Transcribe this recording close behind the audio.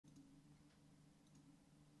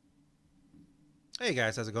Hey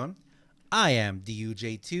guys, how's it going? I am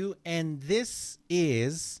DUJ2, and this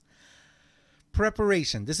is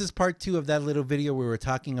preparation. This is part 2 of that little video where we were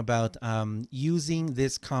talking about using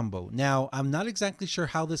this combo. Now, I'm not exactly sure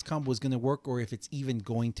how this combo is going to work or if it's even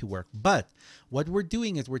going to work, but what we're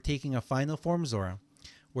doing is we're taking a final form Sora,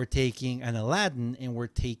 we're taking an Aladin, and we're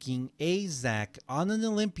taking a Zack on an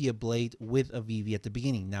Olympia blade with a VV at the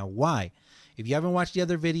beginning. Now, why? If you haven't watched the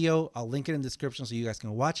other video, I'll link it in the description so you guys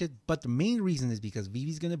can watch it. But the main reason is because VV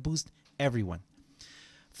is going to boost everyone.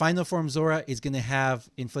 Final form Sora is going to have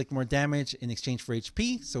inflict more damage in exchange for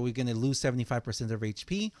HP. So we're going to lose 75% of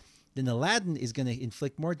HP. Then Aladin is going to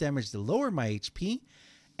inflict more damage to lower my HP.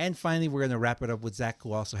 And finally, we're going to wrap it up with Zack,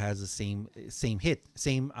 who also has the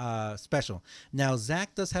same special. Now,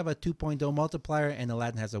 Zack does have a 2.0 multiplier, and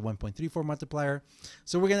Aladin has a 1.34 multiplier.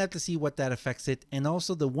 So we're going to have to see what that affects it. And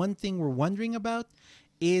also, the one thing we're wondering about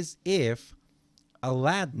is if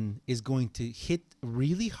Aladin is going to hit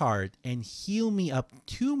really hard and heal me up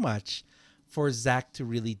too much for Zack to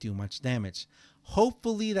really do much damage.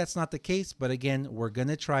 Hopefully, that's not the case. But again, we're going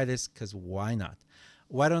to try this because why not?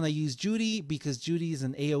 Why don't I use Judy? Because Judy is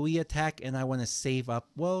an AoE attack and I want to save up.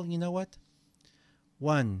 Well, you know what?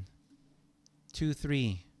 1, 2,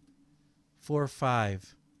 3, 4,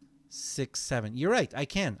 5, 6, 7. You're right. I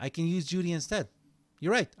can use Judy instead.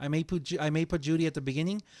 You're right. I may put Judy at the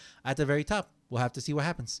beginning, at the very top. We'll have to see what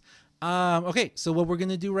happens. Okay, so what we're going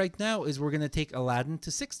to do right now is we're going to take Aladin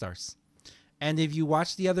to 6 stars. And if you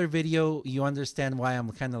watch the other video, you understand why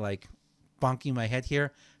I'm kind of like bonking my head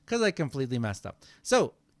here. Because I completely messed up.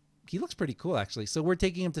 So, he looks pretty cool, actually. So, we're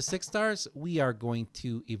taking him to 6 stars. We are going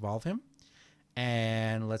to evolve him.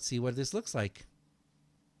 And let's see what this looks like.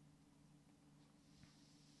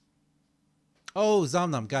 Oh,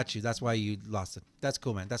 Zomnam, got you. That's why you lost it. That's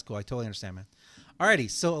cool, man. That's cool. I totally understand, man. Alrighty,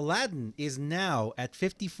 so Aladin is now at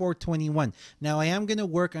 5421. Now, I am going to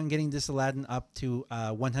work on getting this Aladin up to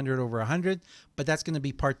 100 over 100. But that's going to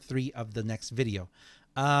be part 3 of the next video.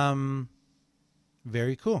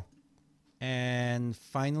 Very cool. And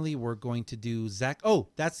finally, we're going to do Zack. Oh,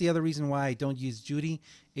 that's the other reason why I don't use Judy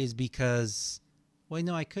is because, well,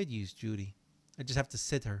 no, I could use Judy. I just have to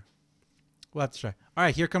sit her. We'll have to try. All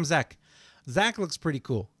right, here comes Zack. Zack looks pretty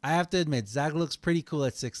cool. I have to admit, Zack looks pretty cool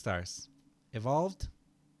at 6 stars. Evolved.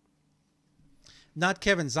 Not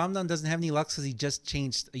Kevin. Zomdan doesn't have any Lux because he just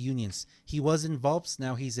changed unions. He was in Vulps.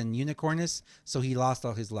 Now he's in Unicornus, so he lost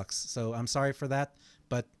all his Lux. So I'm sorry for that,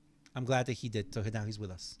 but I'm glad that he did. So now he's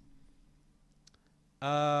with us.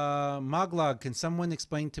 Moglog, can someone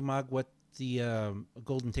explain to Mog what the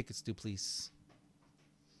golden tickets do, please?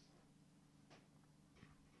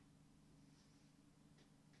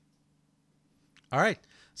 All right.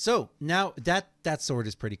 So now that sword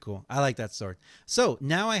is pretty cool. I like that sword. So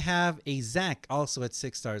now I have a Zack also at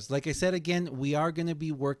 6 stars. Like I said, again, we are going to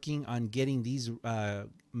be working on getting these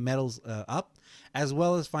medals up, as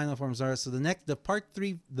well as final form Zora. So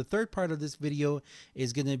the third part of this video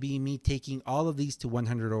is going to be me taking all of these to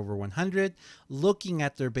 100 over 100, looking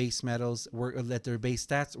at their base medals, at their base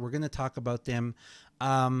stats. We're going to talk about them.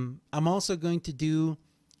 I'm also going to do,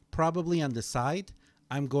 probably on the side,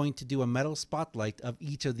 I'm going to do a medal spotlight of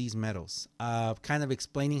each of these medals, kind of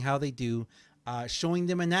explaining how they do, showing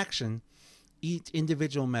them in action, each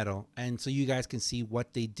individual medal, and so you guys can see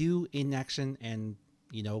what they do in action and,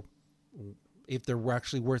 you know, if they're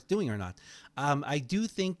actually worth doing or not. I do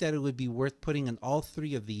think that it would be worth putting in all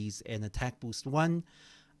 3 of these in attack boost 1.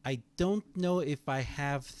 I don't know if I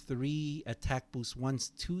have 3 attack boost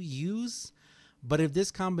 1s to use. But if this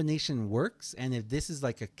combination works, and if this is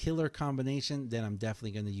like a killer combination, then I'm definitely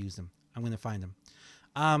going to use them. I'm going to find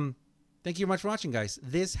them. Thank you very much for watching, guys.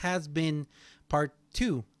 This has been part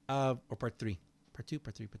 2 or part 3. Part 2.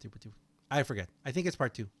 I forget. I think it's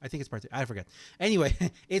part 2. I forget. Anyway,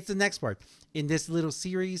 it's the next part in this little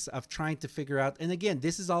series of trying to figure out. And again,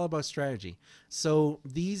 this is all about strategy. So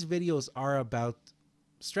these videos are about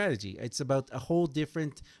strategy. It's about a whole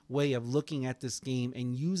different way of looking at this game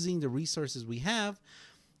and using the resources we have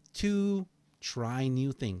to try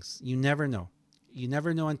new things. You never know. You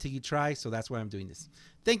never know until you try, so that's why I'm doing this.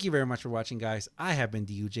 Thank you very much for watching, guys. I have been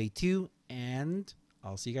DUJ2, and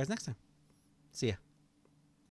I'll see you guys next time. See ya.